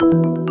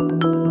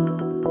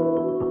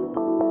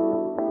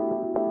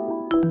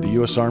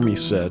U.S. Army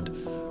said,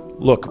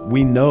 look,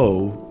 we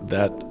know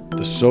that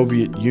the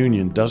Soviet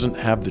Union doesn't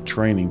have the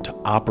training to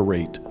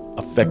operate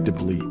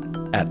effectively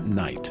at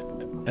night.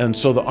 And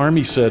so the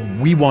Army said,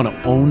 we want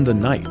to own the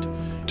night.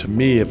 To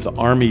me, if the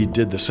Army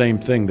did the same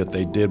thing that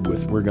they did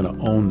with we're going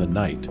to own the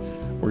night,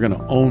 we're going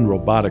to own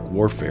robotic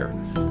warfare,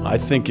 I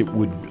think it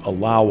would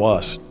allow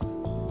us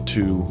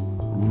to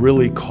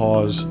really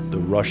cause the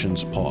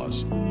Russians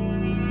pause.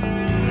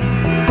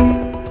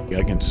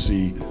 I can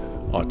see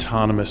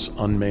autonomous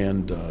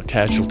unmanned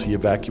casualty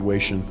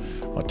evacuation,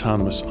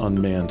 autonomous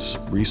unmanned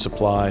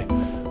resupply,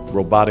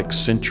 robotic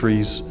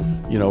sentries,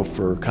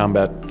 for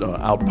combat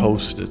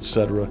outposts,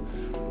 etc.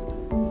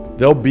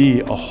 There'll be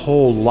a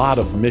whole lot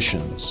of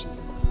missions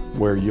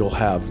where you'll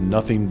have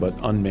nothing but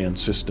unmanned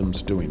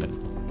systems doing it.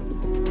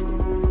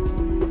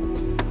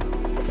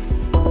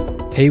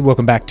 Hey,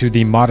 welcome back to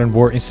the Modern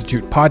War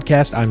Institute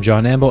podcast. I'm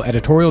John Amble,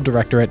 editorial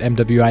director at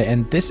MWI,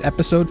 and this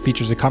episode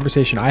features a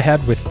conversation I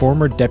had with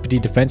former Deputy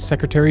Defense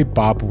Secretary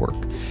Bob Work.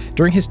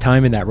 During his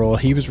time in that role,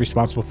 he was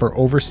responsible for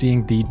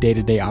overseeing the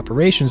day-to-day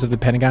operations of the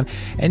Pentagon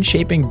and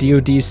shaping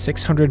DoD's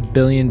 $600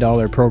 billion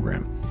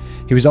program.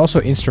 He was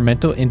also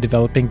instrumental in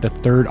developing the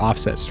third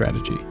offset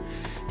strategy.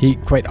 He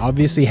quite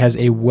obviously has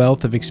a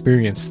wealth of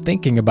experience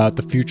thinking about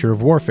the future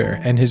of warfare,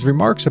 and his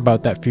remarks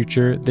about that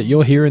future that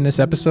you'll hear in this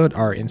episode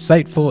are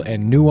insightful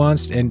and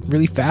nuanced and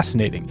really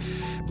fascinating.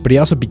 But he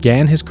also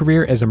began his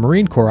career as a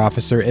Marine Corps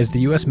officer as the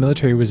U.S.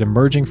 military was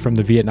emerging from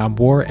the Vietnam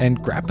War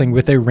and grappling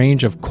with a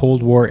range of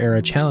Cold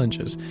War-era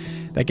challenges.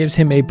 That gives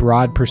him a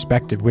broad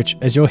perspective, which,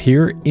 as you'll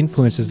hear,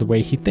 influences the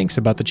way he thinks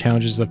about the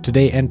challenges of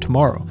today and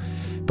tomorrow.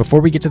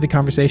 Before we get to the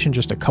conversation,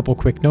 just a couple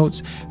quick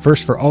notes.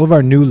 First, for all of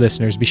our new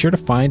listeners, be sure to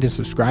find and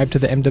subscribe to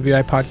the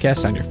MWI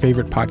podcast on your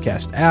favorite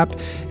podcast app.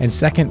 And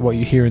second, what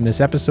you hear in this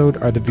episode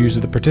are the views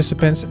of the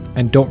participants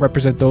and don't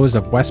represent those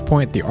of West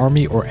Point, the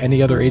Army, or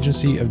any other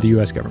agency of the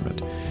U.S.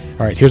 government.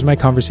 All right, here's my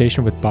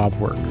conversation with Bob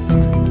Work.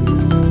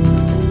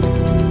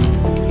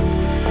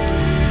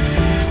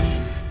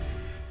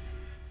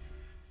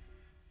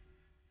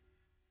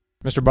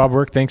 Mr. Bob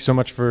Work, thanks so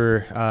much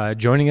for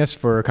joining us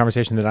for a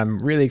conversation that I'm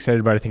really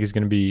excited about. I think is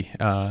going to be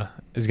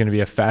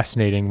a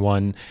fascinating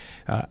one.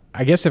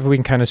 I guess if we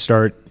can kind of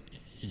start,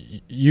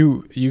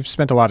 you've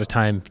spent a lot of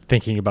time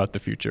thinking about the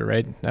future,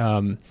 right?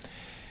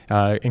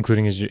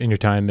 Including in your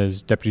time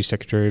as Deputy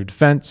Secretary of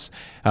Defense.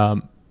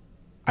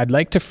 I'd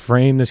like to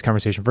frame this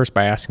conversation first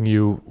by asking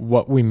you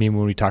what we mean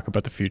when we talk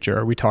about the future.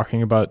 Are we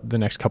talking about the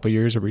next couple of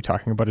years? Are we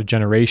talking about a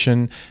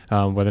generation,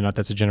 whether or not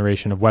that's a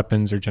generation of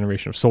weapons or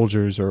generation of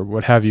soldiers or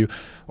what have you,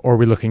 or are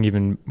we looking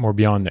even more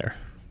beyond there?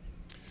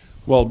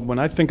 Well, when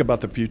I think about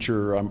the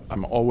future,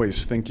 I'm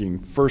always thinking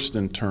first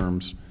in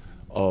terms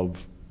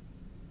of,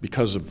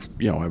 because of,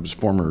 I was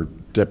former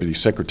Deputy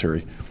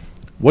Secretary,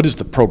 what is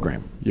the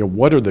program?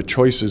 What are the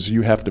choices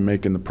you have to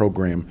make in the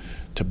program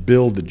to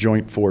build the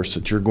joint force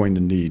that you're going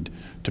to need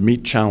to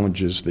meet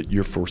challenges that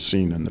you're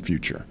foreseeing in the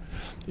future?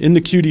 In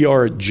the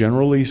QDR, it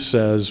generally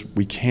says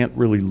we can't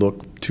really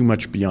look too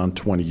much beyond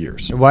 20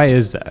 years. Why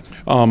is that?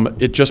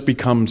 It just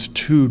becomes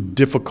too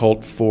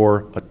difficult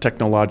for a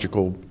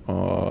technological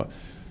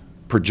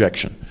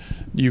projection.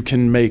 You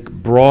can make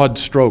broad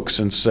strokes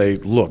and say,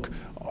 look,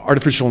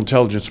 artificial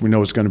intelligence we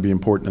know is going to be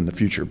important in the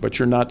future, but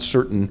you're not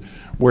certain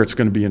where it's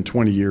going to be in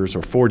 20 years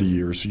or 40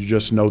 years. You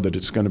just know that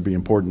it's going to be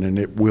important and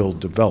it will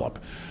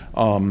develop.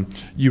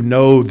 You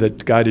know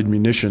that guided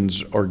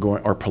munitions are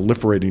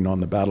proliferating on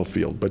the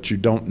battlefield, but you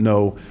don't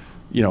know,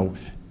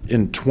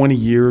 in 20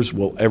 years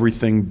will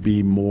everything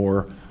be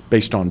more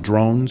based on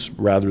drones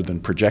rather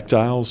than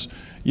projectiles?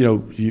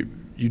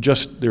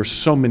 There's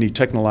so many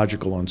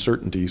technological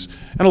uncertainties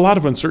and a lot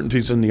of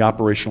uncertainties in the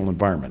operational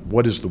environment.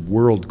 What is the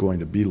world going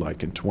to be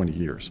like in 20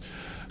 years?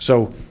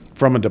 So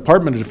from a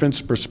Department of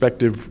Defense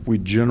perspective, we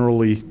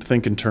generally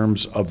think in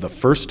terms of the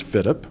first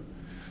FYDP,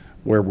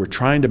 where we're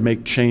trying to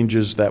make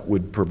changes that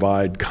would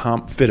provide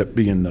FYDP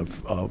being the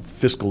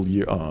fiscal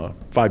year,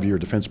 5-year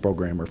defense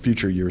program or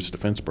future years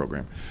defense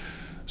program.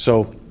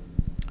 So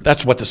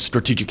that's what the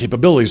Strategic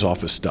Capabilities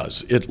Office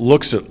does. It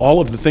looks at all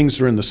of the things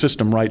that are in the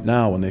system right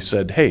now and they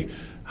said, hey,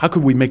 how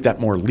could we make that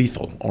more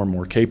lethal or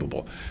more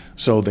capable?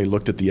 So they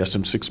looked at the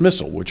SM-6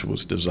 missile, which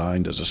was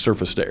designed as a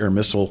surface-to-air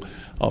missile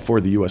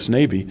for the U.S.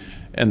 Navy,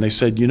 and they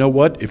said, you know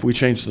what, if we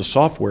change the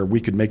software,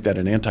 we could make that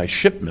an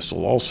anti-ship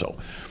missile also.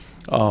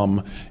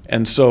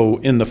 And so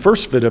in the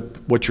first FYDP,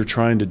 what you're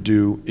trying to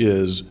do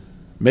is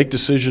make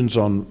decisions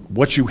on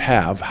what you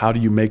have, how do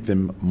you make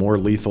them more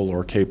lethal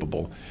or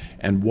capable,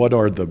 and what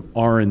are the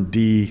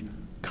R&D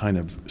kind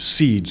of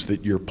seeds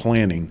that you're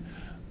planning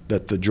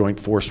that the Joint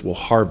Force will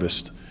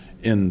harvest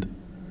in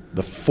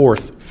the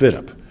fourth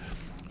FYDP.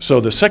 So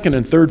the second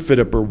and third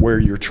FYDP are where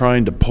you're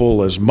trying to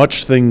pull as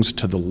much things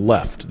to the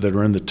left that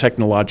are in the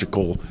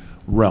technological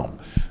realm.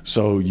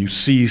 So you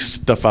see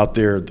stuff out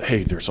there,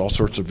 hey, there's all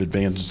sorts of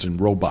advances in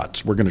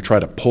robots. We're going to try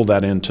to pull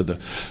that into the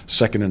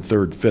second and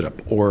third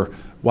FYDP. Or,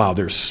 wow,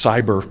 there's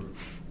cyber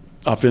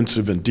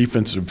offensive and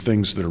defensive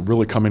things that are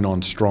really coming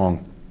on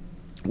strong.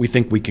 we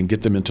think we can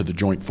get them into the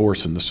joint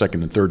force in the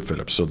second and third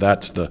FYDP. So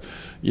that's the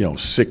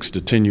 6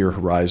 to 10 year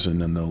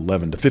horizon and the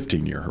 11 to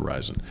 15 year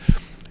horizon.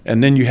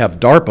 And then you have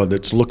DARPA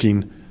that's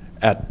looking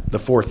at the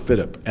fourth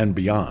FYDP and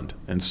beyond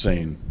and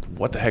saying,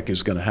 what the heck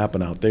is going to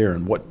happen out there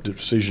and what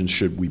decisions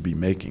should we be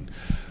making?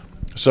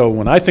 So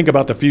when I think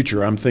about the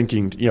future, I'm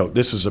thinking,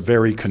 this is a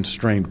very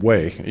constrained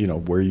way,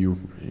 where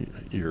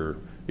your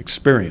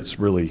experience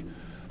really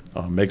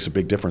makes a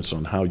big difference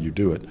on how you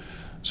do it.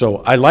 So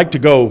I like to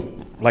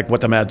go like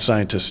what the mad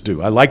scientists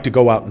do. I like to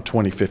go out in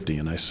 2050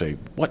 and I say,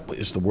 what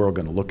is the world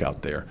going to look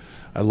out there?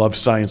 I love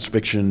science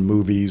fiction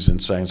movies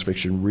and science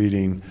fiction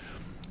reading,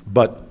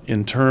 but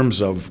in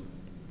terms of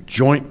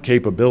joint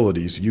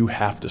capabilities, you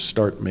have to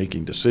start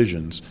making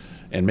decisions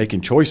and making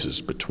choices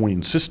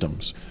between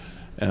systems.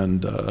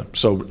 And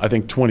so I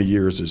think 20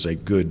 years is a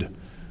good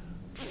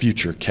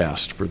future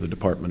cast for the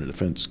Department of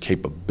Defense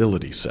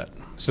capability set.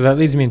 So that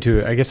leads me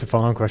into, I guess, a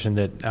follow-on question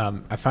that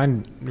I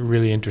find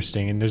really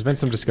interesting, and there's been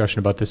some discussion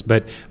about this,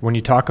 but when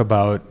you talk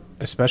about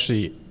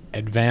especially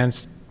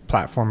advanced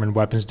platform and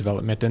weapons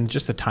development and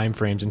just the time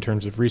frames in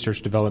terms of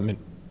research, development,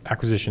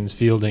 acquisitions,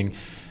 fielding,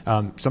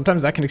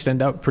 sometimes that can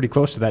extend out pretty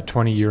close to that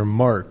 20-year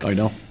mark. I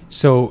know.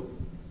 So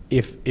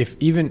if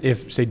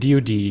say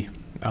DoD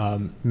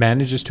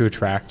manages to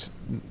attract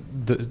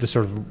the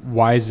sort of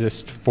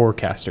wisest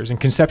forecasters, and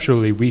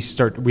conceptually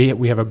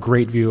we have a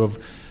great view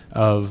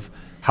of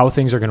how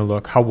things are going to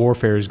look, how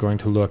warfare is going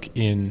to look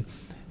in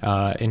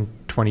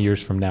 20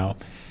 years from now.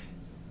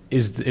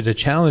 Is it a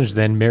challenge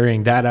then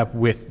marrying that up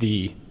with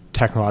the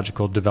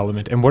technological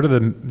development, and what are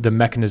the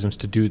mechanisms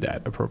to do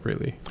that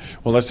appropriately?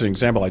 Well, that's an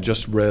example. I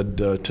just read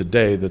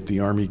today that the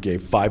Army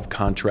gave 5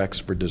 contracts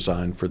for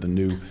design for the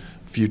new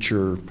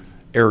future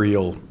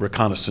aerial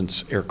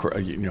reconnaissance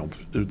aircraft,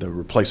 the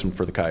replacement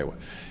for the Kiowa.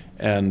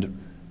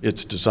 And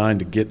it's designed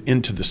to get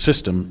into the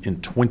system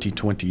in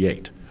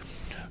 2028.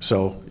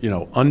 So,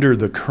 under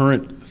the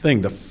current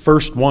thing, the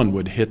first one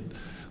would hit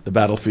the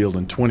battlefield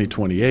in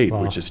 2028,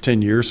 wow, which is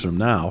 10 years from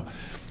now.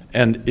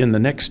 And in the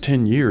next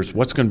 10 years,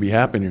 what's going to be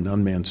happening in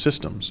unmanned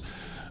systems?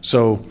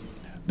 So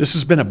this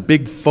has been a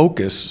big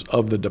focus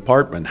of the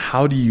department.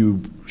 How do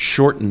you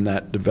shorten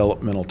that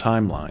developmental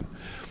timeline?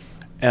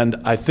 And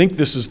I think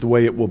this is the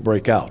way it will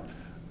break out.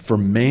 For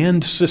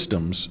manned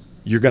systems,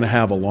 you're going to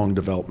have a long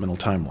developmental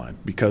timeline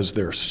because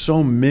there are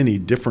so many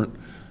different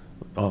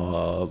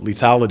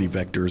lethality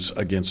vectors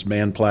against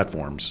manned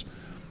platforms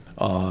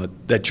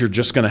that you're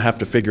just going to have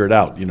to figure it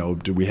out.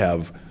 Do we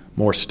have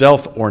more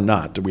stealth or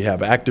not? Do we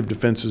have active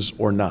defenses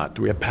or not?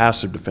 Do we have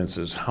passive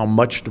defenses? How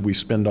much do we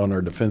spend on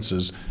our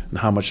defenses and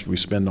how much do we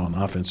spend on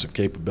offensive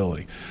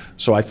capability?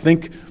 So I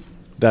think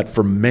that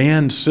for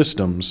manned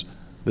systems,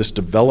 this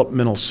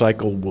developmental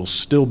cycle will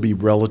still be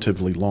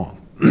relatively long.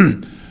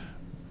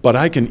 But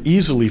I can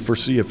easily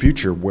foresee a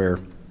future where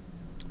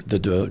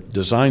the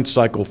design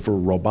cycle for a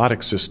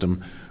robotic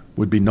system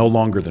would be no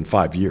longer than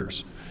 5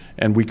 years.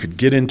 And we could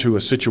get into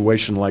a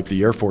situation like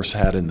the Air Force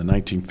had in the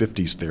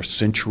 1950s, their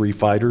Century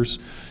fighters.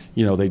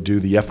 They do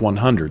the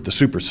F-100, the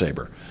Super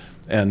Sabre.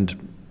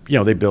 And,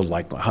 they build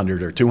like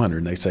 100 or 200,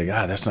 and they say,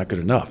 that's not good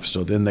enough.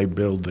 So then they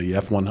build the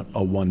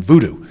F-101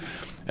 Voodoo,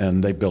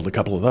 and they build a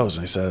couple of those,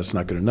 and they say, that's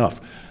not good enough.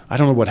 I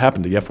don't know what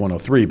happened to the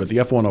F-103, but the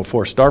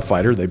F-104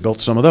 Starfighter, they built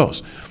some of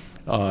those.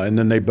 And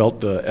then they built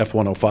the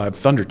F-105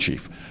 Thunder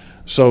Chief.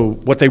 So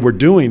what they were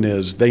doing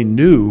is they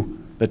knew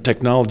that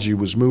technology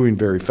was moving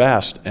very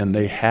fast, and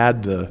they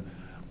had the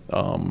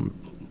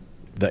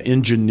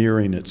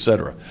engineering, et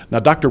cetera. Now,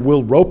 Dr.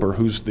 Will Roper,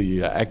 who's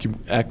the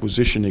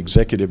acquisition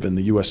executive in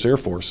the U.S. Air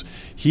Force,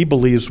 he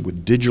believes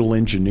with digital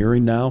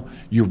engineering now,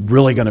 you're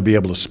really going to be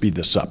able to speed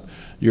this up.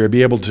 You're going to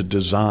be able to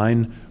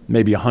design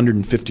maybe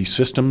 150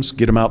 systems,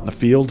 get them out in the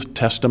field,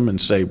 test them,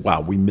 and say,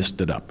 wow, we missed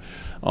it up.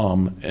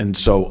 And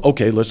so,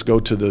 okay, let's go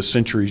to the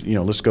Century,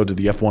 let's go to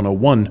the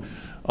F-101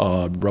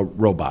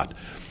 robot.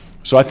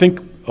 So I think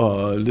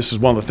this is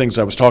one of the things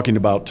I was talking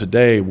about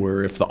today,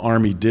 where if the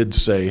Army did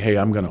say, hey,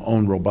 I'm going to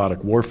own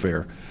robotic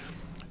warfare,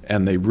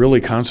 and they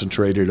really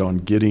concentrated on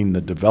getting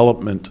the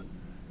development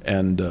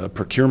and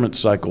procurement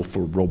cycle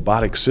for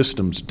robotic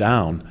systems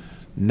down,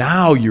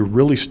 now you're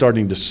really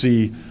starting to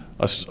see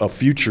a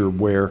future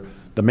where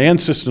the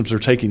manned systems are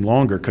taking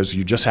longer because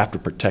you just have to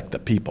protect the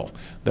people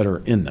that are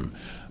in them.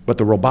 But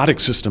the robotic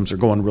systems are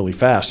going really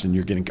fast, and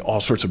you're getting all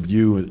sorts of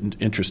new and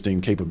interesting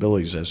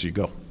capabilities as you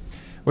go.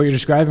 What you're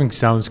describing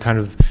sounds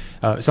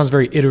sounds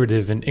very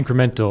iterative and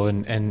incremental,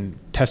 and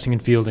testing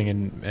and fielding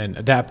and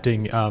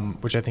adapting,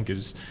 which I think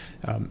is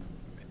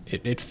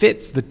it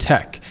fits the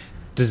tech.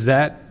 Does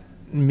that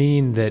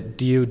mean that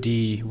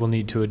DoD will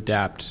need to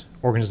adapt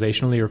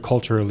organizationally or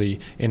culturally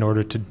in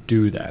order to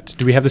do that?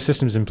 Do we have the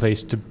systems in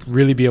place to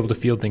really be able to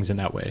field things in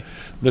that way?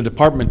 The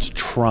department's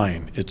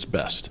trying its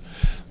best.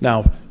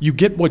 Now, you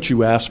get what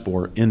you ask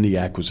for in the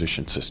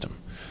acquisition system.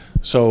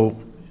 So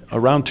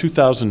around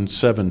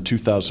 2007,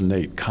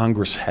 2008,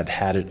 Congress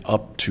had it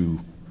up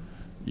to,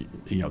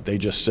 they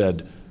just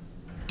said,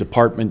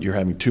 department, you're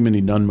having too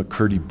many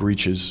Nunn-McCurdy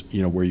breaches,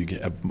 where you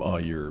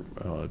have your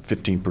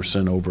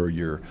 15% over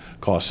your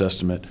cost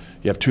estimate.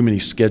 You have too many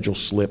schedule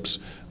slips.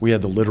 We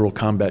had the Littoral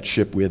Combat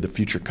Ship. We had the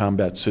Future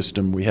Combat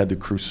System. We had the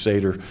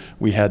Crusader.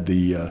 We had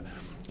the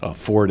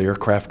Ford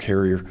aircraft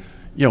carrier.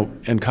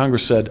 And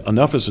Congress said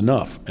enough is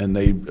enough, and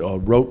they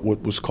wrote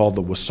what was called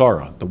the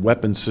WSARA, the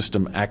Weapons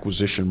System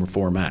Acquisition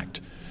Reform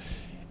Act.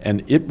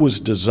 And it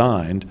was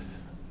designed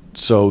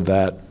so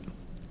that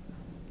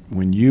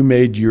when you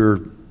made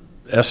your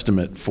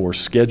estimate for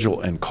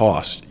schedule and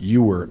cost,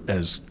 you were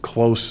as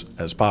close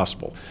as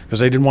possible, because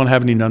they didn't want to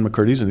have any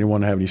Nunn-McCurdys and they didn't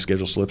want to have any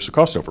schedule slips or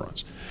cost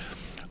overruns.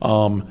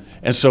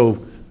 And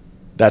so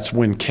that's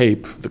when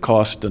CAPE, the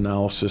Cost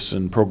Analysis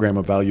and Program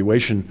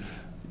Evaluation,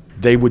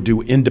 they would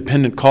do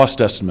independent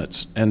cost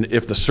estimates. And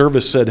if the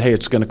service said, hey,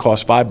 it's going to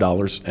cost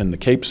 $5, and the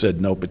CAPE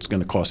said, nope, it's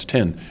going to cost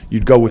 $10,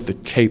 you'd go with the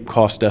CAPE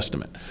cost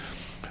estimate.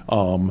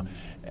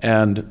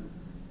 And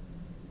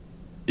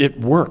it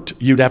worked.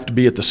 You'd have to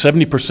be at the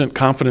 70%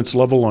 confidence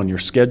level on your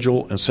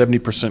schedule and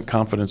 70%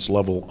 confidence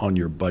level on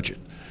your budget.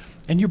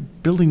 And you're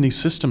building these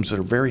systems that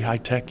are very high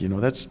tech,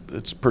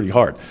 it's pretty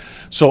hard.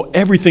 So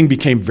everything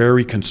became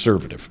very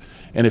conservative.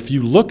 And if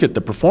you look at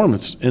the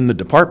performance in the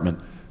department,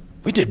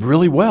 we did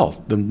really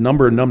well. The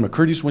number of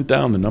Nunn-McCurdys went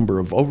down, the number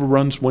of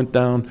overruns went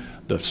down,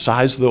 the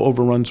size of the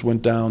overruns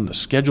went down, the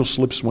schedule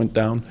slips went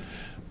down,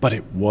 but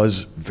it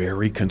was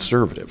very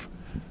conservative.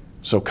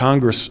 So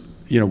Congress,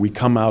 we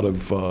come out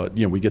of,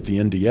 we get the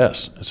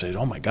NDS and say,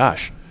 oh my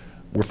gosh,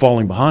 we're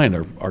falling behind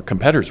our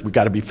competitors. We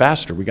got to be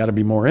faster. We got to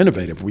be more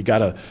innovative. We got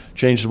to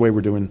change the way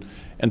we're doing.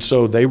 And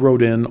so they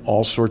wrote in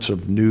all sorts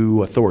of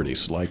new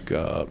authorities, like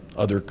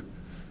other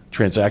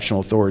transactional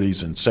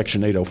authorities and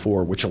Section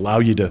 804, which allow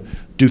you to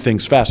do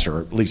things faster,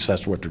 or at least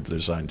that's what they're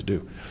designed to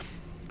do.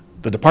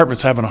 The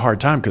department's having a hard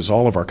time because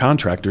all of our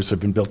contractors have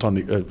been built on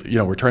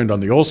the, we're trained on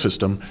the old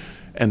system,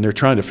 and they're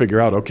trying to figure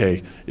out,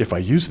 okay, if I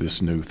use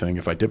this new thing,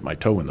 if I dip my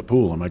toe in the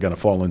pool, am I going to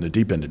fall in the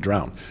deep end and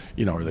drown?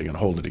 Are they going to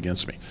hold it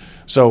against me?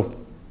 So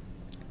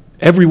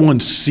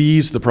everyone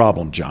sees the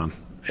problem, John.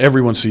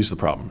 Everyone sees the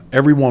problem.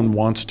 Everyone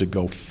wants to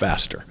go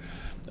faster.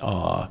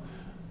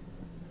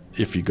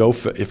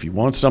 If you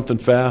want something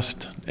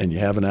fast and you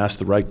haven't asked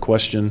the right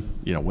question,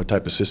 what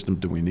type of system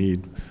do we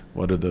need?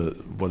 What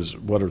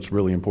is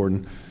really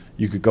important?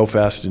 You could go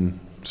fast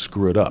and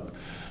screw it up.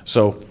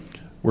 So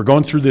we're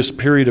going through this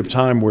period of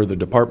time where the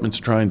department's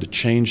trying to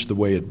change the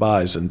way it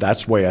buys, and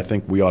that's why I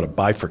think we ought to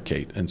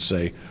bifurcate and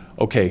say,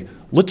 okay,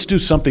 let's do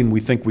something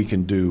we think we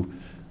can do.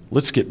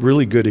 Let's get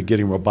really good at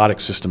getting robotic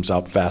systems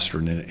out faster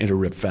in an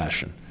iterative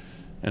fashion.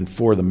 And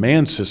for the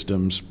manned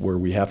systems where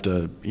we have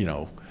to,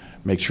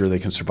 make sure they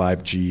can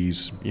survive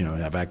Gs,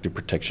 have active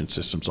protection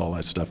systems, all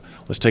that stuff,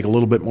 let's take a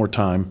little bit more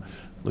time.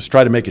 Let's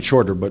try to make it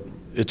shorter, but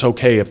it's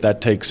okay if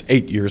that takes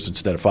 8 years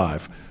instead of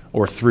 5,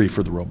 or 3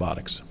 for the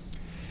robotics.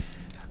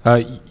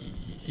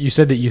 You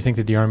said that you think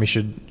that the Army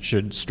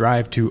should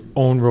strive to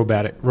own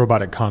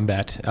robotic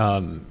combat.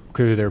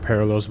 Clearly, there are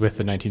parallels with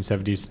the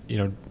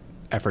 1970s,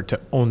 effort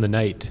to own the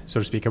night, so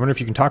to speak. I wonder if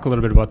you can talk a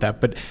little bit about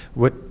that. But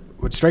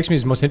what strikes me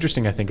as most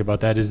interesting, I think, about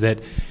that is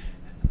that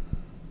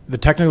the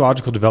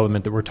technological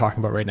development that we're talking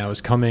about right now is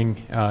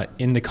coming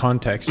in the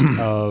context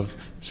of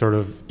sort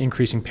of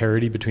increasing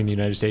parity between the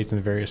United States and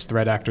the various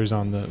threat actors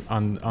on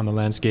the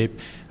landscape.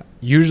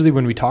 Usually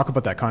when we talk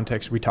about that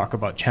context, we talk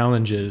about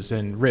challenges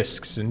and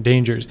risks and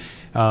dangers,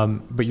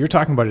 but you're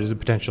talking about it as a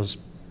potential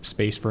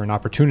space for an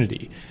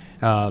opportunity.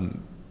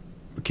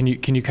 Can you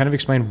kind of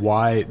explain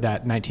why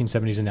that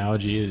 1970s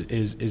analogy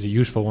is a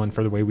useful one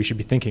for the way we should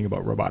be thinking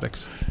about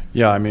robotics?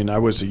 Yeah, I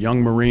was a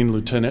young Marine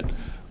lieutenant.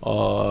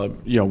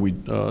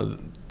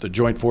 The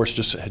Joint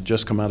Force had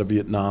just come out of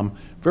Vietnam,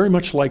 very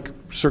much like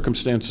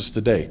circumstances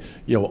today.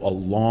 A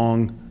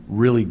long,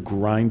 really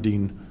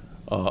grinding,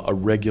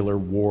 irregular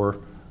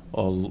war.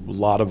 A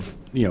lot of,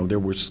 there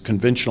was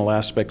conventional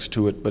aspects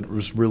to it, but it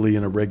was really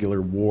an irregular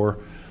war.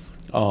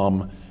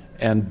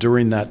 And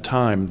during that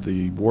time,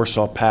 the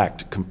Warsaw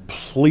Pact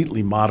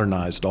completely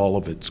modernized all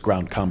of its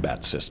ground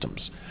combat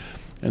systems.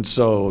 And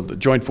so the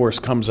Joint Force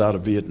comes out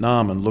of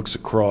Vietnam and looks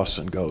across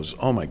and goes,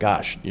 oh my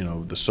gosh,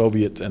 the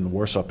Soviet and the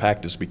Warsaw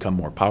Pact has become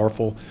more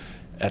powerful.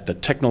 At the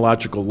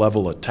technological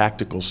level of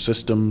tactical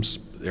systems,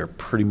 they're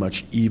pretty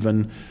much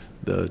even.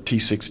 The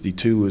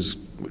T-62 is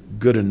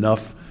good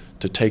enough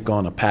to take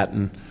on a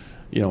Patton,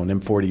 an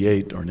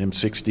M48 or an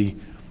M60.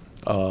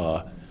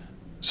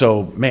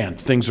 So, man,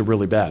 things are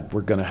really bad.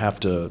 We're going to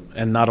have to,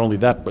 and not only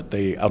that, but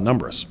they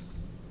outnumber us.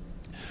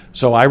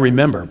 So I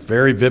remember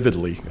very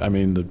vividly,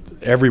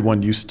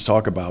 everyone used to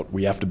talk about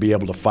we have to be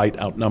able to fight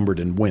outnumbered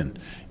and win.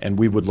 And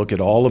we would look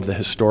at all of the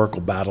historical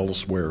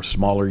battles where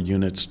smaller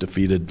units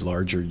defeated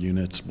larger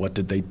units. What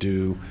did they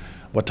do?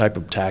 What type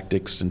of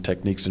tactics and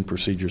techniques and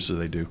procedures did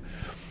they do?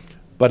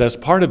 But as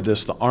part of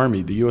this,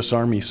 the U.S.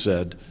 Army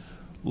said,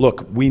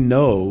 look, we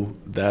know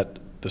that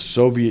the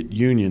Soviet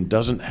Union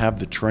doesn't have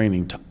the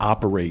training to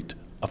operate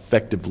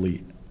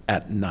effectively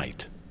at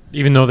night.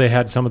 Even though they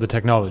had some of the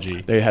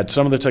technology. They had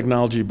some of the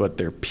technology, but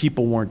their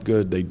people weren't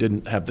good. They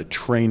didn't have the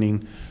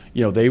training.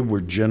 They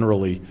were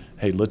generally,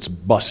 hey, let's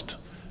bust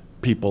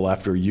people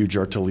after a huge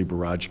artillery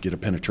barrage, get a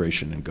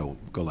penetration, and go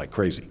like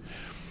crazy.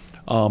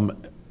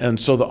 And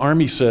so the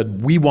Army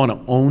said, we want to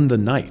own the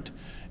night.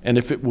 And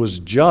if it was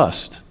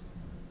just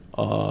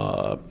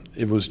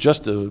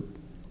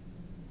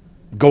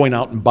going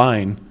out and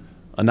buying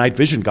a night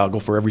vision goggle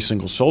for every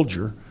single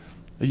soldier,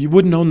 you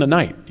wouldn't own the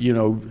night.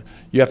 You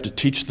have to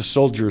teach the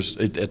soldiers.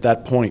 At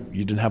that point,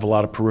 you didn't have a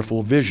lot of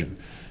peripheral vision.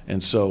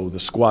 And so the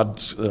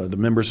squads, the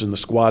members in the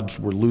squads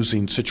were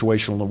losing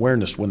situational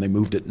awareness when they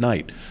moved at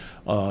night.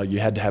 You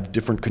had to have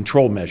different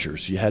control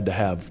measures. You had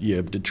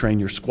to train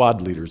your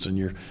squad leaders and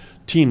your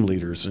team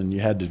leaders, and you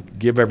had to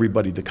give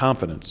everybody the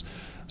confidence.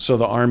 So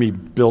the Army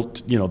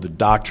built, the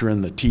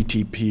doctrine, the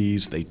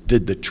TTPs, they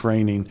did the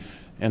training.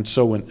 And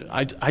so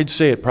I'd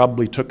say it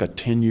probably took a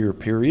 10-year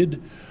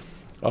period.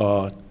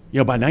 By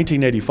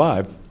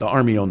 1985, the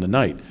Army owned the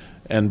night.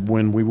 And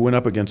when we went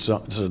up against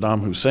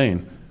Saddam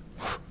Hussein,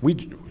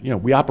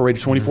 we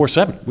operated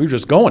 24/7. We were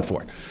just going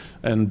for it.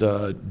 And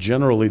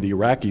generally the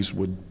Iraqis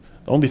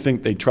the only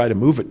thing they'd try to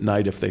move at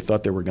night if they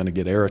thought they were going to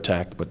get air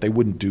attacked, but they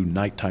wouldn't do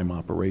nighttime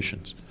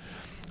operations.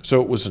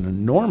 So it was an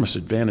enormous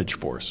advantage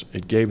for us.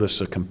 It gave us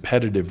a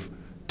competitive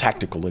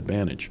tactical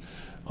advantage.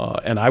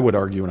 And I would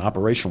argue an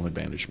operational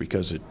advantage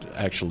because it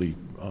actually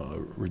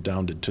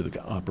redounded to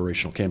the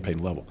operational campaign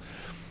level.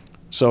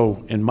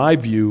 So in my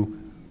view,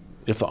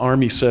 if the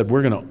Army said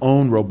we're going to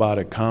own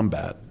robotic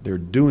combat, they're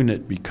doing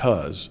it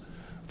because,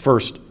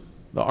 first,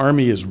 the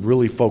Army is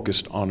really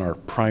focused on our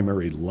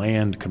primary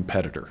land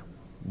competitor,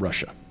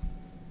 Russia.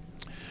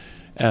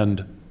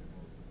 And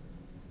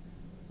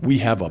we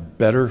have a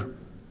better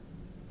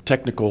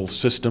technical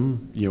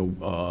system.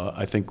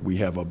 I think we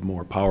have a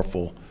more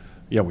powerful,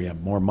 we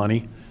have more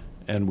money,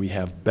 and we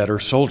have better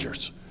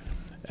soldiers.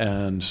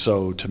 And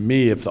so to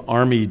me, if the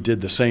Army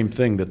did the same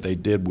thing that they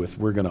did with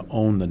we're going to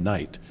own the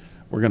night,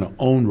 we're going to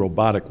own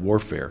robotic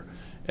warfare,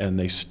 and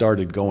they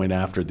started going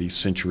after these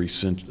century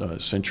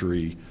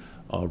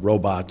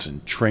robots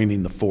and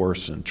training the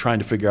force and trying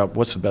to figure out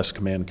what's the best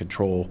command and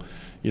control.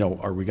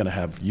 Are we going to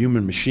have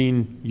human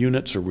machine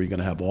units? Or are we going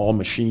to have all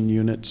machine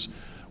units?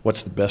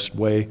 What's the best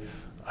way?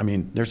 I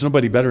mean, there's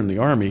nobody better in the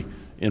Army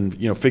in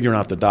figuring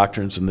out the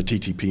doctrines and the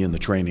TTP and the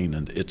training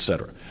and et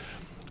cetera.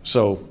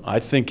 So I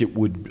think it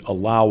would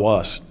allow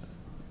us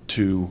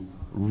to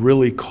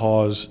really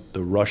cause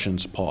the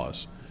Russians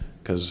pause,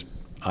 because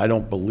I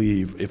don't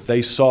believe if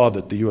they saw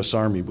that the U.S.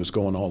 Army was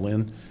going all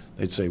in,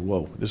 they'd say,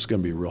 whoa, this is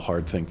going to be a real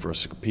hard thing for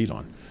us to compete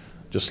on.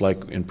 Just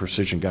like in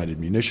precision-guided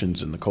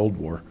munitions in the Cold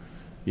War,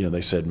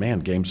 they said,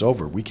 man, game's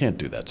over. We can't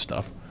do that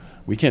stuff.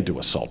 We can't do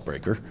assault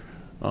breaker.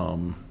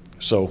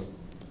 So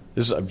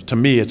to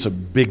me, it's a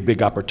big,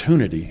 big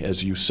opportunity,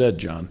 as you said,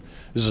 John.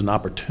 This is an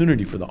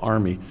opportunity for the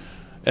Army.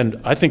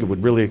 And I think it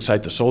would really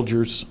excite the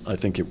soldiers. I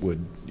think it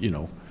would,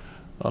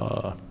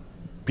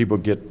 people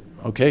get,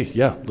 okay,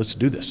 yeah, let's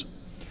do this.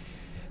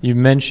 You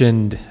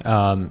mentioned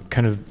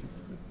kind of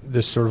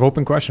this sort of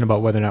open question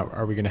about whether or not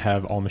are we going to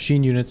have all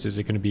machine units? Is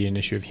it going to be an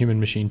issue of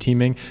human-machine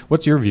teaming?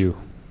 What's your view?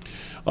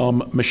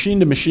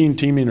 Machine-to-machine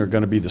teaming are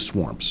going to be the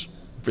swarms,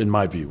 in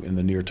my view, in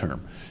the near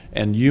term.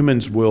 And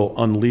humans will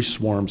unleash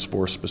swarms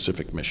for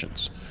specific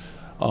missions.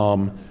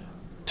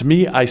 To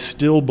me, I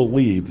still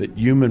believe that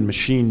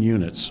human-machine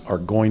units are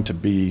going to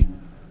be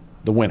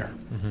the winner.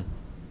 Mm-hmm.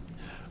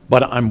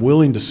 But I'm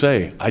willing to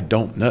say I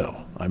don't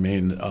know. I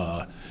mean,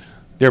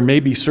 there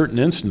may be certain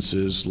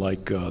instances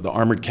like the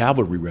Armored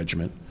Cavalry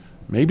Regiment.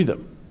 Maybe the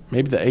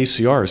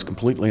ACR is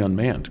completely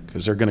unmanned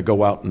because they're going to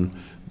go out and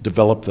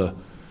develop the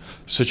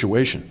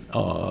situation.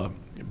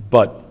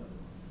 But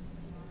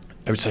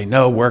I would say,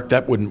 no,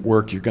 that wouldn't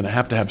work. You're going to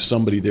have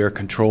somebody there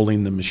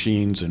controlling the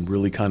machines and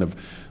really kind of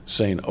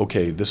saying,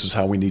 okay, this is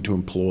how we need to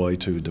employ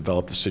to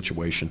develop the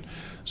situation.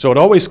 So it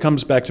always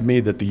comes back to me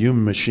that the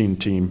human-machine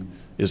team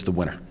is the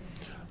winner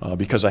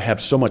because I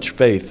have so much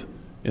faith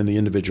in the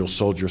individual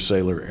soldier,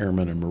 sailor,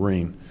 airman, and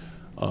Marine.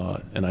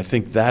 And I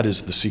think that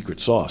is the secret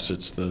sauce.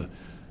 It's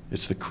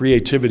the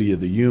creativity of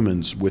the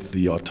humans with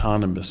the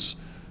autonomous,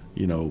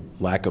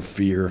 lack of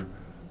fear,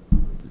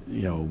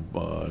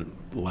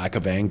 lack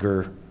of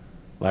anger,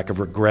 lack of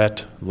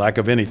regret, lack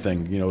of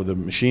anything. The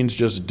machines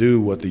just do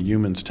what the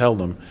humans tell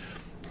them,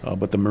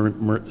 but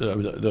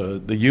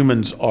the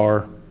humans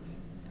are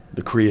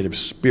the creative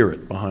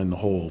spirit behind the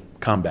whole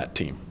combat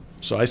team.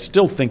 So I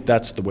still think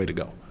that's the way to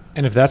go.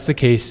 And if that's the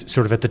case,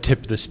 sort of at the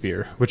tip of the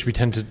spear, which we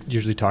tend to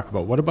usually talk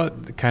about, what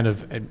about the kind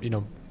of, I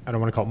don't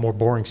want to call it more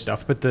boring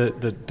stuff, but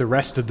the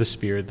rest of the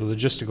spear, the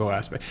logistical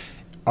aspect?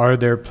 Are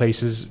there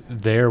places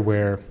there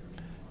where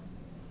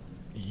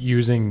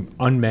using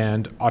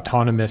unmanned,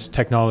 autonomous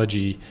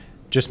technology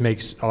just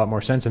makes a lot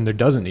more sense and there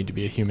doesn't need to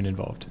be a human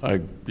involved?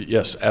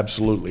 Yes,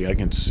 absolutely. I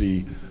can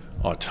see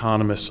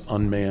autonomous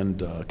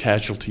unmanned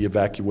casualty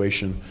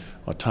evacuation,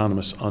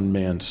 autonomous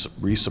unmanned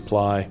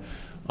resupply.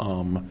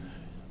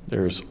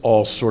 There's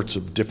all sorts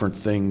of different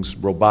things,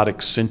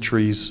 robotic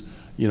sentries,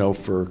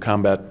 for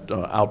combat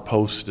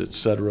outposts, et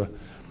cetera.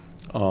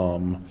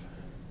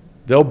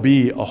 There'll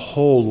be a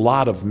whole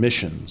lot of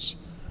missions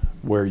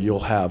where you'll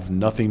have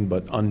nothing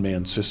but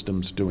unmanned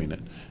systems doing it.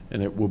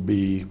 And it will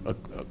be a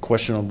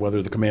question on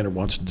whether the commander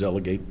wants to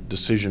delegate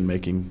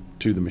decision-making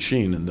to the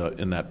machine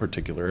in that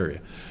particular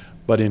area.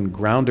 But in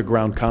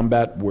ground-to-ground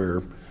combat,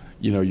 where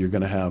you're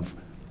going to have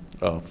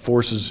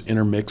forces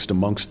intermixed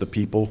amongst the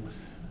people,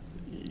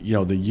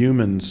 the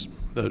humans,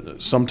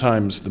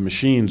 sometimes the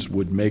machines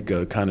would make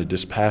a kind of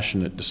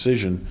dispassionate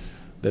decision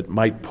that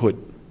might put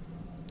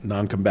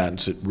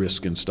non-combatants at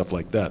risk and stuff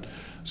like that.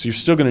 So you're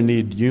still going to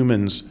need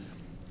humans,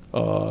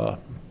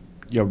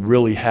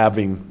 really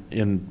having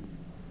in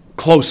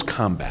close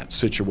combat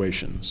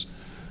situations.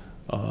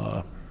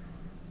 The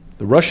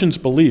Russians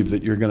believe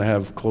that you're going to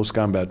have close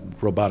combat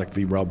robotic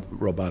v.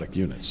 robotic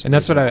units. And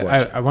that's what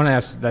I want to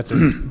ask. That's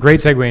a great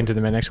segue into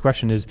my next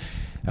question is,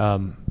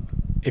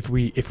 if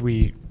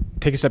we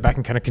take a step back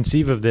and kind of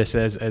conceive of this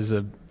as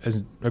a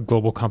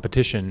global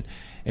competition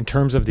in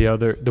terms of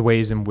the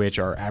ways in which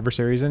our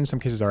adversaries, and in some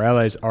cases our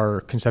allies,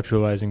 are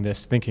conceptualizing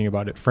this, thinking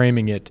about it,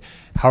 framing it,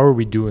 how are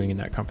we doing in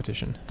that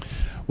competition?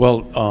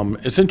 Well,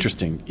 it's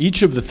interesting.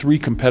 Each of the three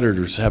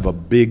competitors have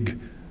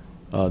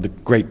the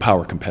great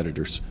power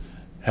competitors,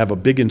 have a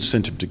big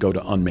incentive to go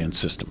to unmanned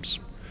systems.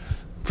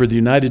 For the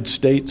United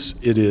States,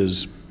 it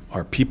is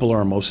our people are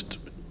our most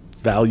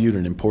valued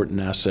and important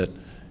asset,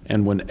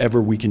 and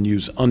whenever we can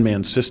use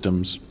unmanned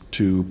systems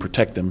to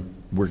protect them,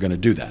 we're going to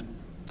do that.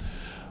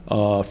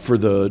 For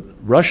the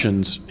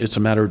Russians, it's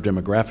a matter of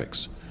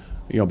demographics.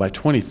 By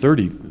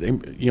 2030,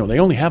 they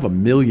only have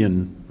 1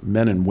 million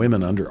men and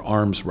women under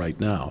arms right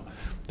now.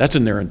 That's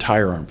in their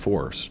entire armed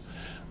force.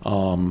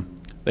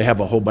 They have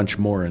a whole bunch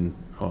more in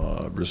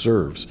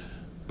reserves,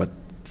 but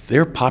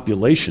their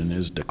population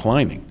is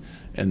declining,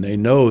 and they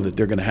know that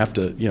they're going to have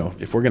to,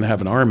 if we're going to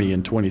have an army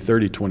in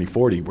 2030,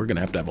 2040, we're going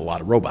to have a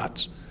lot of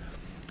robots.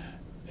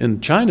 In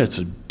China, it's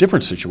a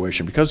different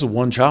situation. Because of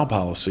one-child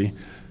policy,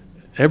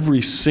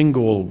 every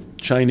single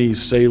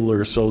Chinese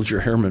sailor,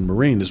 soldier, airman,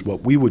 Marine is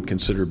what we would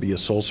consider to be a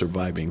sole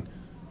surviving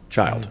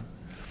child.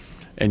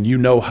 And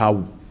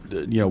how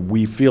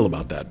we feel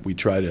about that. We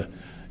try to,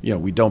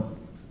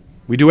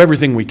 we do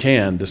everything we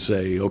can to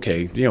say,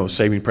 okay,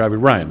 Saving Private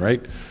Ryan,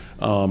 right?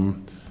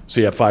 So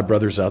you have 5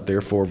 brothers out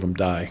there, 4 of them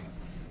die.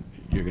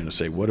 You're going to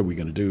say, what are we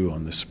going to do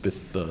on this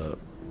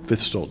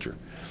fifth soldier?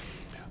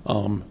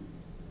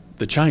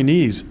 The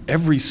Chinese,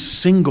 every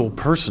single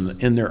person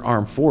in their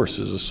armed force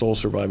is a sole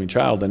surviving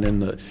child, and in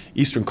the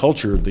Eastern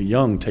culture, the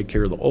young take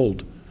care of the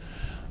old.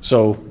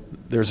 So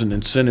there's an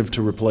incentive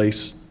to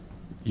replace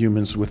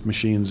humans with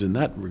machines in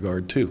that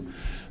regard too.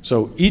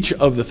 So each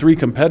of the 3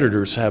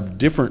 competitors have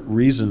different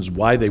reasons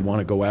why they want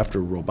to go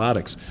after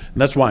robotics, and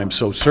that's why I'm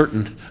so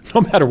certain, no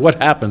matter what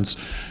happens,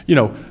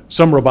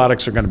 some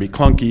robotics are going to be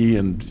clunky,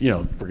 and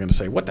we're going to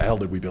say, what the hell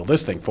did we build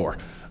this thing for?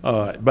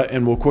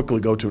 And we'll quickly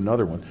go to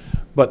another one.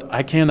 But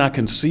I cannot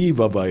conceive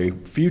of a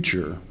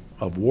future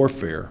of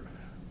warfare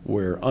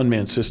where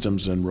unmanned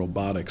systems and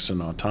robotics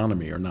and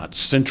autonomy are not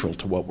central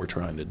to what we're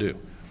trying to do.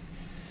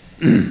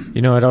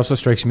 It also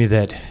strikes me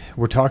that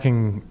we're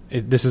talking,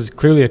 this is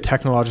clearly a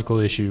technological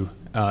issue,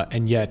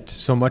 and yet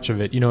so much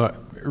of it,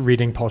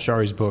 reading Paul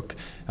Shari's book,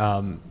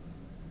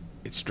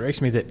 it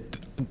strikes me that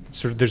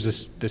sort of there's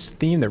this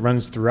theme that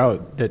runs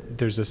throughout, that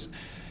there's this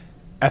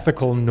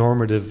ethical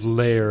normative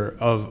layer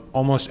of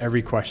almost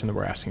every question that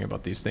we're asking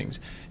about these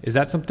things. Is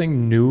that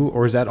something new,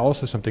 or is that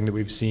also something that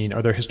we've seen?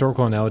 Are there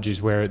historical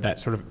analogies where that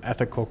sort of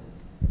ethical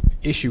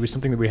issue is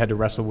something that we had to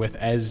wrestle with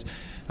as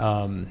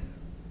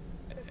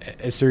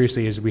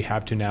seriously as we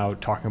have to now,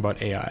 talking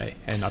about AI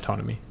and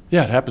autonomy?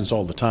 Yeah, it happens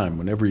all the time.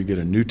 Whenever you get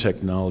a new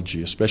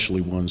technology,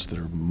 especially ones that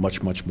are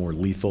much, much more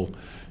lethal,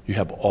 you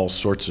have all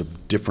sorts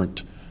of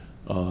different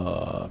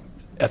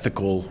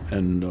ethical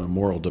and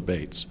moral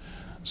debates.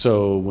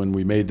 So when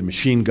we made the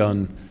machine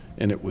gun,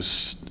 and it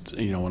was,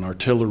 an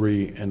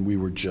artillery, and we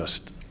were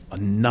just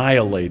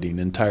annihilating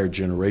entire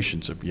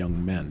generations of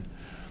young men,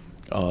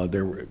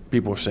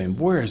 people were saying,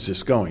 where is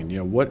this going?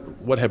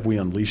 What have we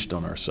unleashed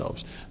on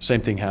ourselves?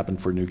 Same thing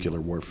happened for nuclear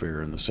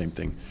warfare, and the same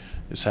thing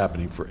is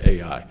happening for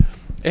AI.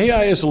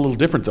 AI is a little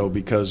different, though,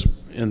 because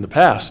in the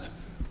past,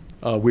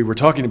 we were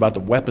talking about the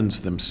weapons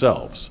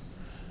themselves.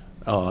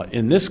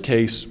 In this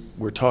case,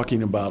 we're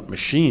talking about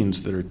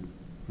machines that are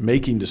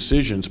making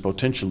decisions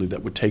potentially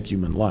that would take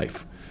human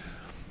life.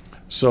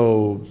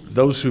 So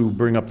those who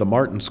bring up the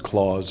Martens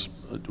Clause,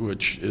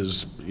 which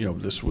is,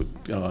 this would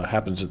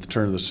happens at the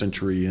turn of the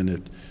century,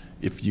 and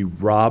if you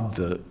rob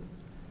the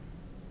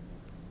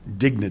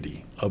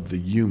dignity of the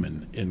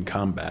human in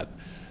combat,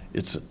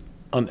 it's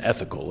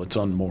unethical, it's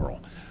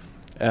unmoral.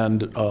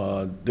 And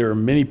there are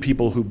many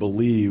people who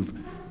believe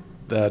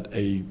that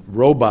a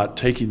robot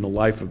taking the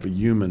life of a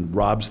human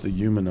robs the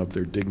human of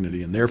their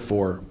dignity, and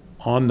therefore,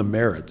 on the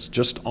merits,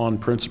 just on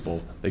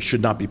principle, they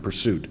should not be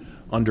pursued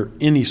under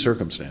any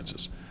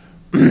circumstances.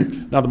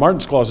 Now, the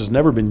Martens Clause has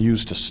never been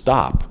used to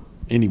stop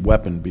any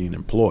weapon being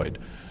employed,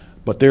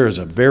 but there is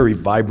a very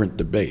vibrant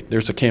debate.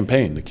 There's the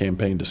campaign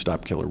to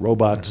stop killer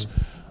robots.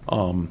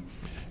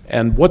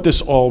 And what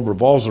this all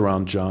revolves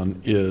around,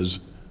 John, is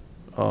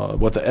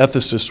what the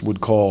ethicists would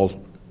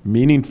call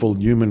meaningful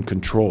human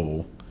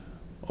control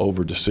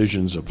over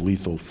decisions of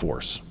lethal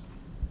force.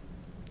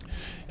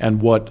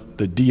 And what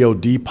the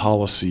DoD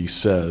policy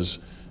says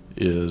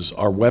is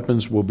our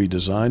weapons will be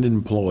designed and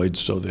employed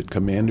so that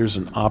commanders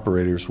and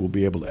operators will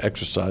be able to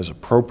exercise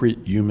appropriate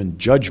human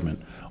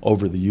judgment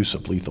over the use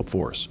of lethal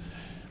force.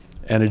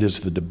 And it is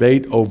the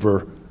debate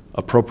over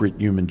appropriate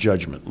human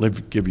judgment. Let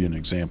me give you an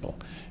example.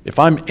 If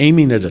I'm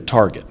aiming at a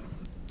target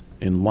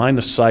in line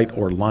of sight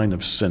or line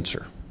of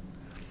sensor,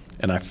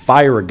 and I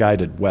fire a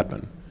guided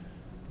weapon,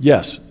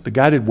 yes, the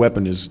guided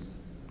weapon is,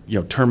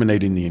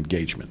 terminating the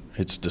engagement.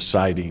 It's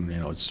deciding,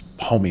 it's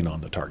homing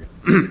on the target.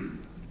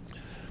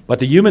 But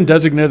the human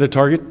designated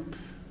target,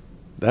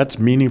 that's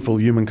meaningful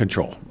human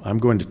control. I'm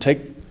going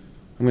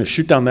to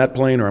shoot down that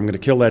plane, or I'm going to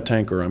kill that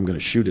tank, or I'm going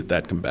to shoot at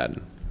that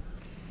combatant.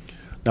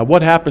 Now,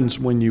 what happens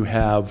when you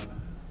have,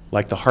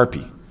 like the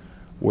Harpy,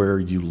 where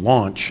you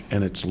launch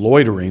and it's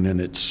loitering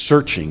and it's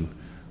searching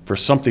for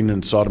something in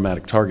its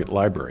automatic target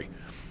library?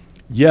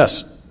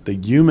 Yes, the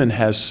human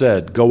has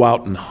said, go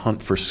out and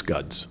hunt for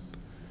scuds.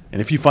 And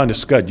if you find a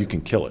scud, you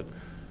can kill it.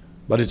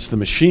 But it's the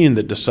machine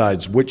that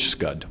decides which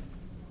scud.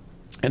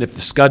 And if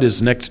the scud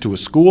is next to a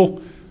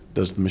school,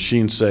 does the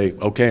machine say,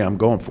 okay, I'm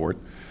going for it?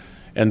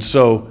 And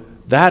so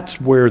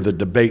that's where the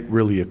debate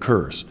really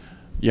occurs.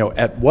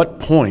 At what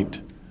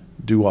point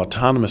do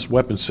autonomous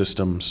weapon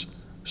systems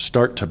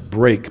start to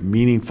break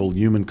meaningful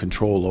human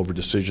control over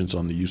decisions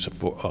on the use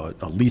of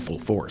lethal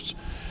force?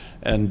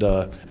 And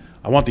I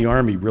want the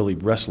Army really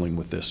wrestling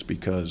with this,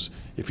 because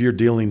if you're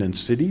dealing in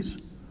cities,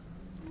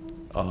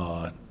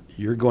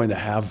 you're going to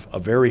have a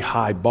very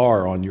high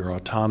bar on your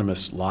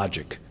autonomous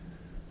logic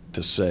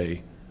to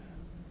say,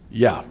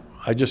 yeah,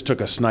 I just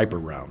took a sniper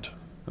round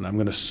and I'm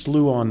going to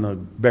slew on the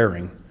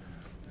bearing,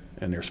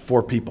 and there's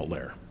 4 people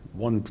there.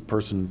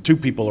 2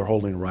 people are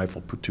holding a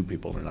rifle, 2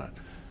 people are not.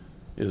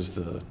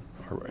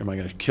 Am I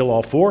going to kill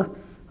all 4? Am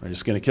I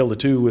just going to kill the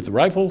 2 with the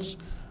rifles?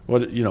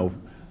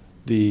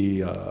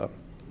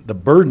 The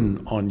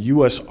burden on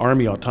U.S.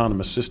 Army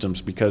autonomous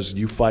systems, because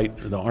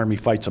the Army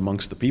fights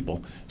amongst the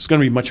people, it's going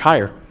to be much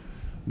higher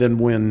than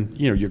when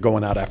you're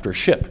going out after a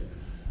ship.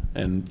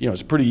 And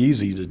it's pretty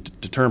easy to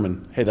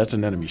determine, hey, that's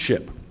an enemy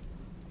ship,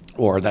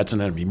 or that's an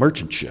enemy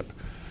merchant ship.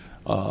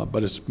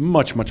 But it's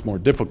much, much more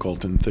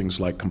difficult in things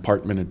like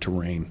compartmented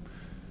terrain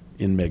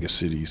in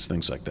megacities,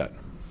 things like that.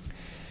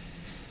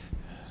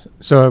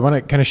 So I want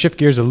to kind of shift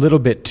gears a little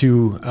bit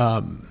to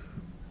an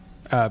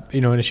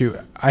issue.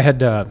 I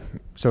had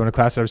so in a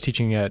class that I was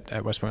teaching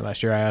at West Point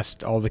last year, I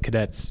asked all the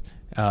cadets,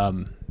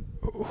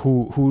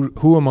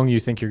 who among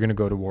you think you're going to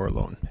go to war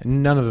alone?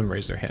 And none of them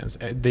raised their hands.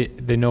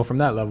 They know from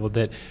that level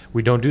that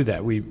we don't do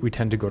that. We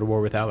tend to go to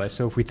war with allies.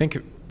 So if we think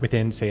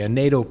within, say, a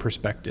NATO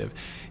perspective,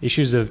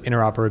 issues of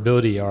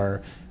interoperability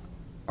are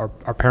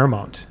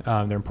paramount.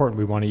 They're important.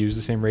 We want to use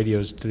the same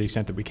radios to the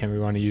extent that we can. We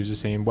want to use the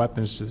same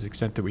weapons to the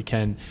extent that we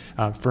can,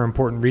 for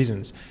important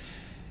reasons.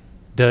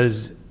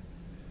 Does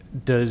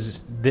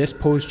this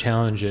pose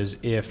challenges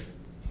if,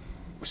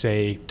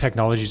 say,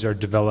 technologies are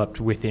developed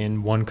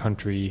within one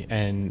country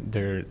and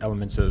there are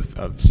elements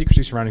of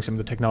secrecy surrounding some of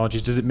the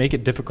technologies? Does it make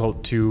it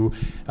difficult to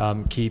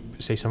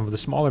keep, say, some of the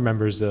smaller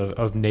members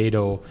of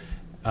NATO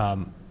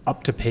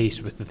up to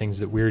pace with the things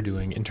that we're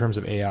doing in terms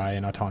of AI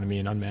and autonomy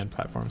and unmanned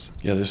platforms?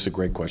 Yeah, this is a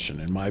great question.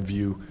 In my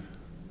view,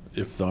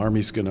 if the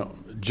Army's going to,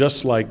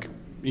 just like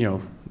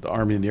the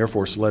Army and the Air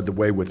Force led the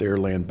way with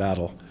air-land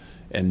battle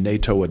and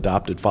NATO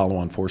adopted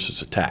follow-on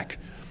forces attack,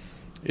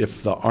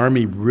 if the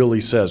Army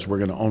really says we're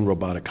going to own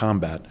robotic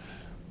combat,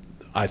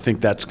 I think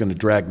that's going to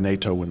drag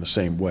NATO in the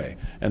same way.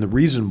 And the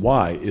reason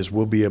why is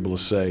we'll be able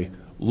to say,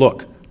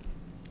 look,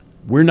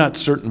 we're not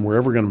certain we're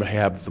ever going to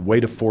have the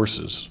weight of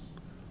forces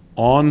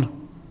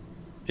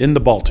in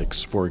the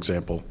Baltics, for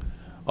example,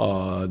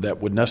 that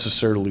would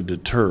necessarily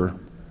deter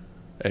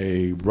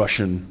a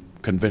Russian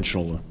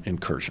conventional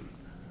incursion.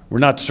 We're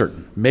not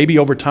certain. Maybe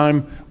over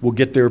time we'll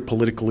get there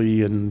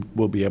politically and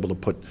we'll be able to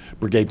put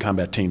brigade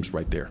combat teams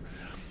right there.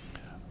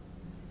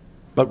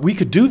 But we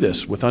could do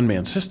this with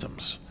unmanned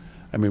systems.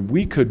 I mean,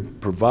 we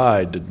could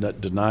provide deterrence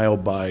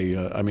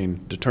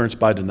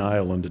by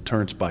denial and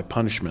deterrence by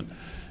punishment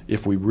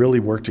if we really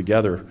work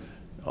together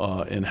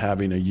in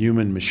having a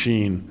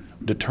human-machine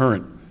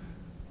deterrent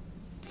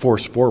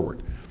force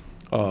forward.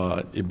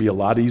 It'd be a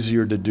lot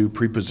easier to do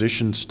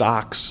prepositioned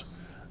stocks,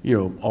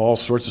 all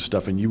sorts of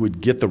stuff, and you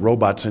would get the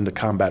robots into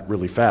combat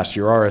really fast.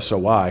 Your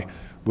RSOI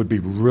would be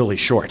really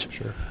short.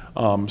 Sure.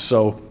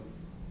 So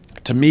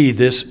to me,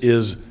 this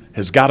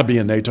has got to be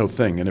a NATO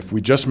thing. And if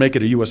we just make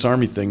it a U.S.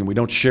 Army thing and we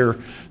don't share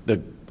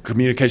the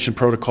communication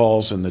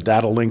protocols and the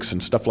data links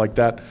and stuff like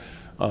that,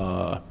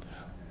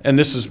 and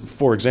this is,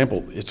 for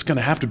example, it's going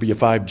to have to be a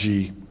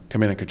 5G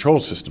command and control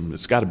system.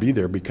 It's got to be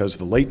there because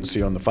the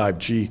latency on the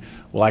 5G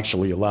will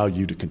actually allow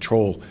you to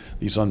control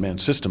these unmanned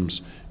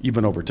systems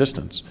even over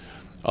distance.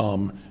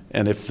 And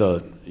if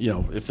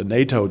the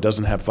NATO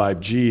doesn't have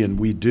 5G and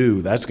we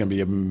do, that's going to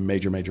be a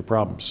major, major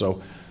problem.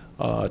 So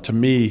to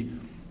me,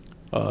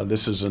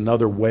 this is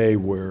another way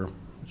where,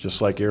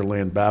 just like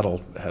air-land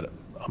battle had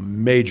a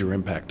major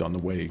impact on the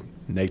way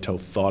NATO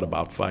thought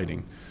about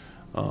fighting,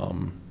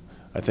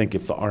 I think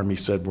if the Army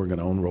said we're going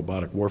to own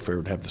robotic warfare, it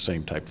would have the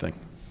same type thing.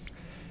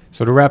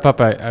 So to wrap up,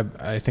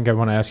 I think I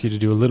want to ask you to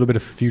do a little bit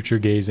of future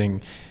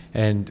gazing,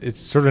 and it's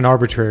sort of an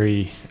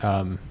arbitrary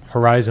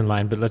horizon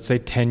line, but let's say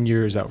 10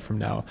 years out from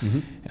now.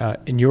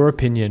 In your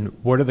opinion,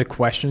 what are the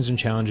questions and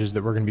challenges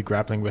that we're going to be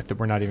grappling with that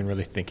we're not even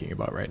really thinking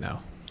about right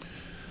now?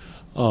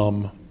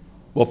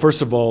 Well,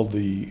 first of all,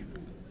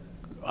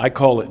 I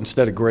call it,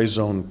 instead of gray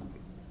zone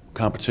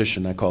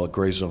competition, I call it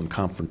gray zone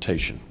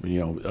confrontation.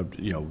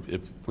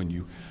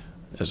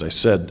 As I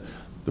said,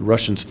 the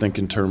Russians think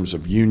in terms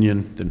of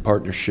union, then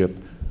partnership,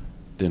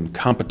 then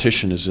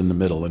competition is in the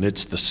middle, and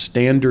it's the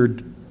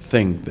standard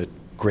thing that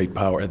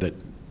that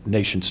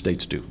nation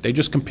states do. They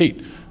just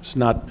compete. It's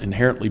not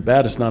inherently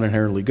bad, it's not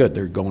inherently good.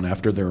 They're going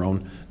after their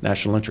own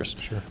national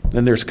interests. Sure.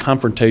 Then there's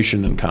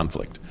confrontation and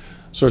conflict.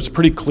 So it's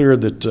pretty clear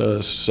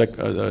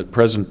that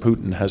President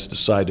Putin has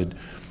decided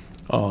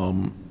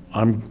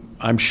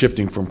I'm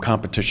shifting from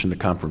competition to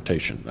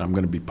confrontation. I'm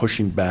going to be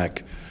pushing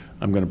back.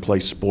 I'm going to play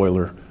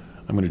spoiler.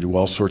 I'm going to do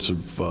all sorts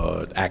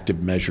of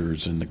active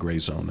measures in the gray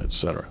zone, et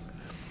cetera.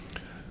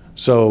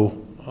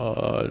 So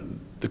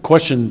the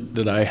question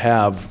that I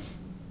have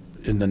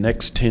in the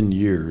next 10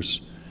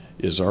 years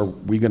is, are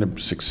we going to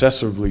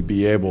successfully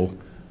be able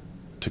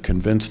to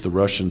convince the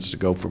Russians to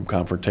go from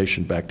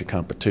confrontation back to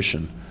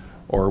competition,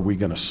 or are we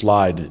going to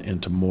slide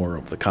into more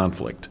of the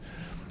conflict?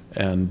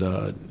 And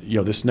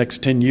this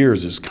next 10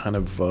 years is kind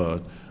of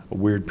a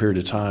weird period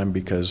of time,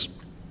 because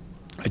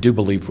I do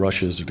believe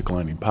Russia is a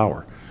declining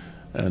power.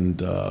 And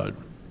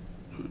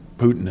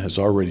Putin has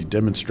already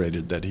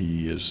demonstrated that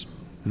he is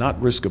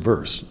not risk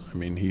averse. I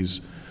mean,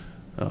 he's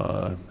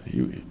a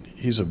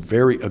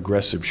very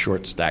aggressive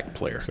short stack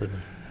player. Certainly.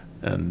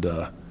 And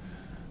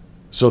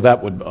so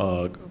that would,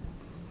 I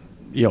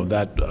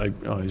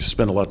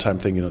spend a lot of time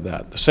thinking of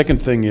that. The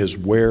second thing is,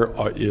 where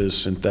is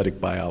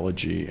synthetic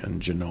biology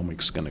and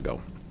genomics going to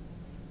go?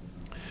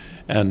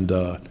 And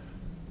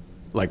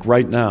like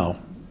right now,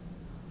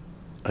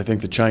 I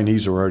think the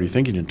Chinese are already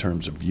thinking in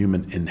terms of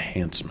human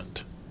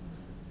enhancement,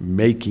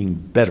 making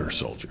better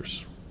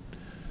soldiers.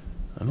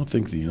 I don't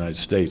think the United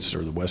States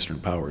or the Western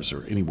powers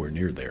are anywhere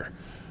near there.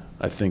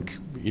 I think,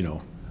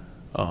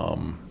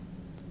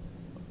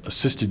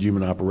 assisted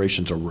human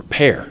operations or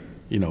repair,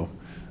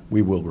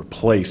 we will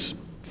replace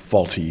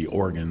faulty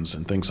organs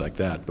and things like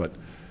that, but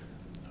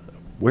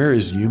where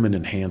is human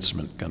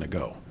enhancement going to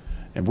go?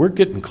 And we're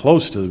getting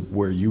close to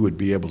where you would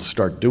be able to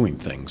start doing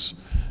things,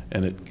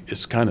 and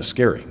it's kind of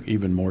scary,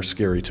 even more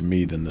scary to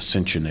me than the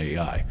sentient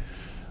AI.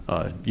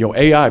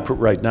 AI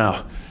right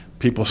now,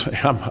 people say,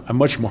 I'm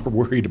much more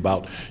worried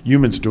about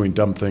humans doing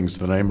dumb things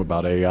than I am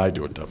about AI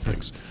doing dumb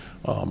things.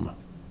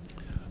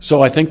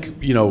 So I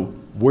think,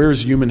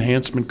 where's human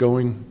enhancement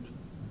going?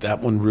 That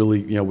one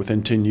really,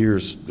 within 10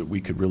 years, that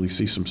we could really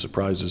see some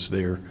surprises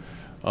there.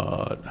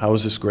 How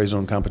is this gray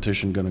zone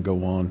competition going to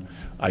go on?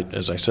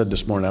 As I said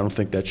this morning, I don't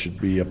think that should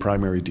be a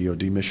primary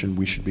DoD mission.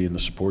 We should be in the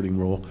supporting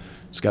role.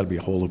 It's got to be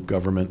a whole of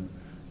government,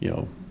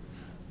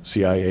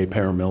 CIA,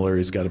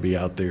 paramilitary's got to be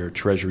out there,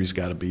 Treasury's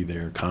got to be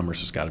there, Commerce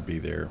has got to be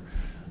there,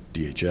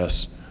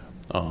 DHS.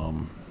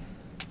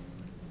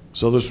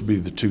 So those would be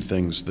the two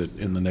things that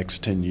in the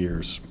next 10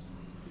 years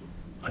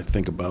I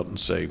think about and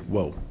say,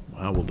 whoa,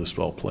 how will this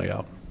all play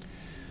out?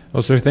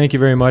 Well, sir, thank you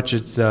very much.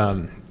 It's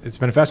been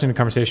a fascinating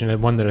conversation,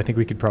 and one that I think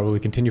we could probably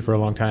continue for a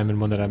long time,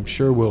 and one that I'm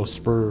sure will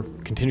spur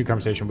continued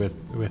conversation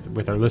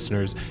with our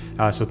listeners.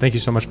 So thank you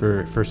so much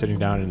for sitting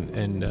down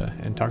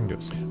and talking to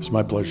us. It's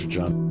my pleasure,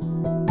 John.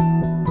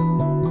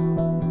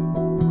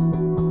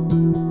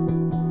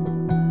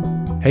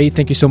 Hey,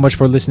 thank you so much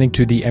for listening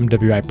to the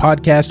MWI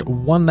podcast.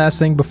 One last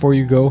thing before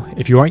you go.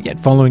 If you aren't yet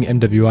following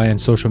MWI on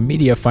social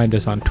media, find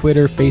us on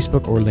Twitter,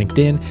 Facebook, or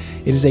LinkedIn.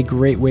 It is a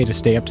great way to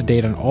stay up to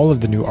date on all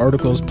of the new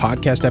articles,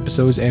 podcast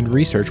episodes, and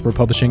research we're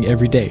publishing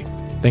every day.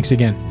 Thanks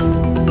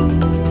again.